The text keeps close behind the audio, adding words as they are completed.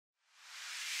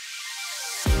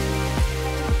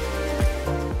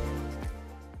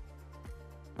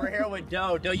We're here with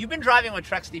Doe. Doe, you've been driving with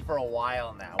Trexity for a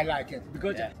while now. I like it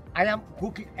because Yeah. I am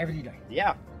cooking every day.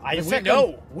 Yeah, The we second-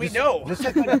 know. We know. The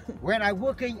second, when I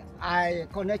working, I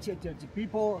connected to the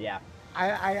people. Yeah,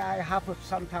 I have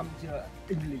sometimes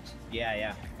English, yeah,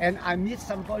 yeah, and I meet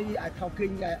somebody. I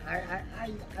talking.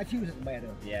 I feel it better.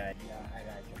 yeah. Yeah, I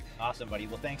like it. Awesome, buddy.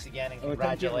 Well, thanks again and Oh,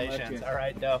 thank you very congratulations. much. All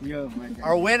right, Doe. Yeah, my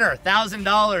Our winner,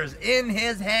 $1,000 in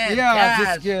his hand. yeah,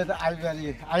 cash. this kid,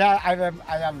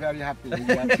 I am very happy.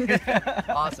 Yeah.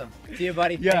 Awesome. See you,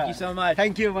 buddy. Yeah. Thank you so much.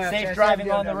 Thank you, my Safe friend. driving Thank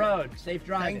you on the very much. road. Safe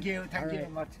driving. Thank you. Thank All you right.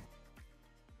 very much.